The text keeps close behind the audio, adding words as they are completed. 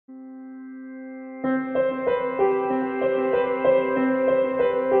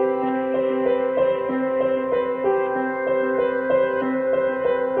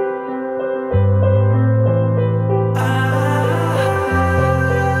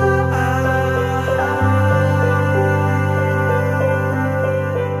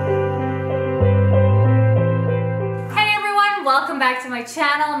my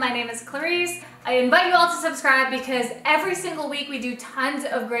channel. My name is Clarizz. I invite you all to subscribe because every single week we do tons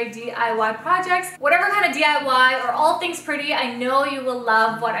of great DIY projects. Whatever kind of DIY or all things pretty, I know you will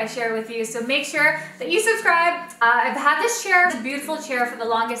love what I share with you. So make sure that you subscribe. I've had this chair, this beautiful chair, for the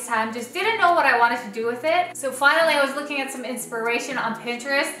longest time. Just didn't know what I wanted to do with it. So finally I was looking at some inspiration on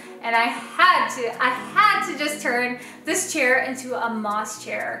Pinterest and I had to just turn this chair into a moss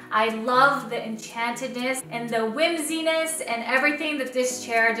chair. I love the enchantedness and the whimsiness and everything that this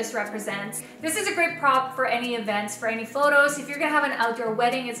chair just represents. This is a great prop for any events, for any photos. If you're gonna have an outdoor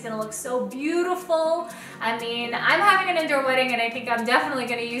wedding, it's gonna look so beautiful. I mean, I'm having an indoor wedding and I think I'm definitely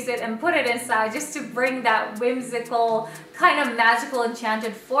gonna use it and put it inside just to bring that whimsical, kind of magical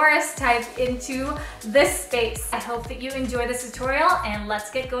enchanted forest type into this space. I hope that you enjoy this tutorial and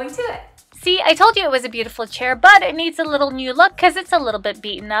let's get going to it. See, I told you it was a beautiful chair, but it needs a little new look because it's a little bit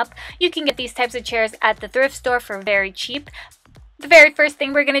beaten up. You can get these types of chairs at the thrift store for very cheap. The very first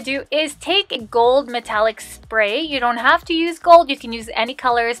thing we're going to do is take a gold metallic spray. You don't have to use gold, you can use any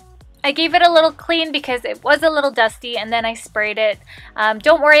colors. I gave it a little clean because it was a little dusty and then I sprayed it.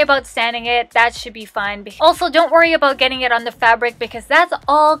 Don't worry about sanding it, that should be fine. Also, don't worry about getting it on the fabric because that's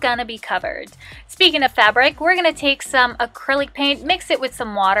all gonna be covered. Speaking of fabric, we're gonna take some acrylic paint, mix it with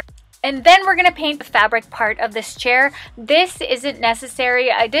some water. And then we're going to paint the fabric part of this chair. This isn't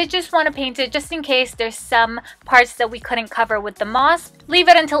necessary. I did just want to paint it just in case there's some parts that we couldn't cover with the moss. Leave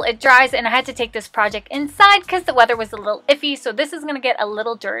it until it dries, and I had to take this project inside because the weather was a little iffy, so this is going to get a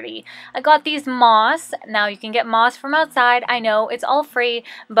little dirty. I got these moss. Now you can get moss from outside. I know it's all free,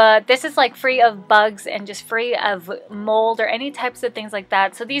 but this is like free of bugs and just free of mold or any types of things like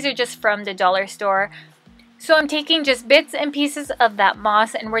that. So these are just from the dollar store. So I'm taking just bits and pieces of that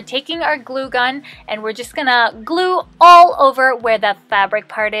moss and we're taking our glue gun and we're just gonna glue all over where that fabric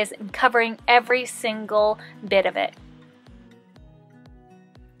part is and covering every single bit of it.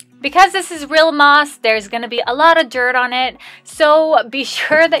 Because this is real moss, there's going to be a lot of dirt on it, so be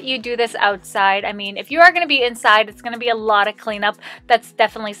sure that you do this outside. I mean, if you are going to be inside, it's going to be a lot of cleanup. That's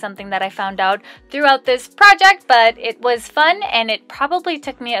definitely something that I found out throughout this project, but it was fun and it probably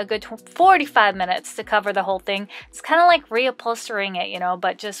took me a good 45 minutes to cover the whole thing. It's kind of like reupholstering it, you know,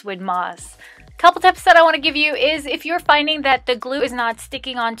 but just with moss. Couple tips that I want to give you is if you're finding that the glue is not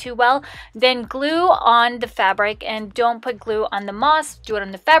sticking on too well, then glue on the fabric and don't put glue on the moss. Do it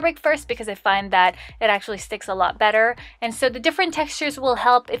on the fabric first because I find that it actually sticks a lot better. And so the different textures will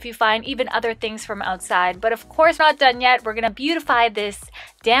help if you find even other things from outside. But of course, not done yet. We're going to beautify this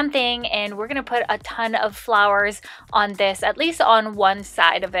damn thing and we're going to put a ton of flowers on this, at least on one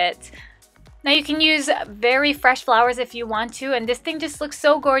side of it. Now you can use very fresh flowers if you want to, and this thing just looks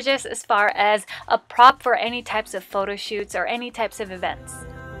so gorgeous as far as a prop for any types of photo shoots or any types of events.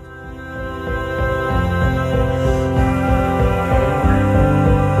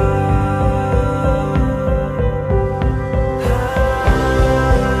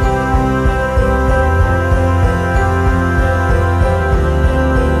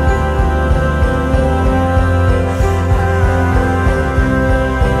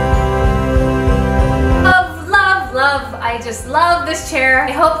 I just love this chair.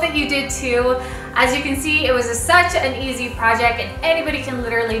 I hope that you did too. As you can see, it was such an easy project and anybody can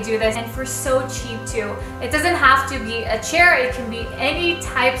literally do this, and for so cheap too. It doesn't have to be a chair, it can be any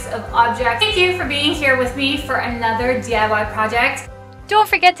types of object. Thank you for being here with me for another DIY project. Don't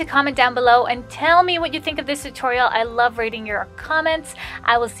forget to comment down below and tell me what you think of this tutorial. I love reading your comments.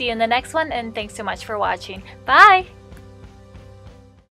 I will see you in the next one and thanks so much for watching. Bye!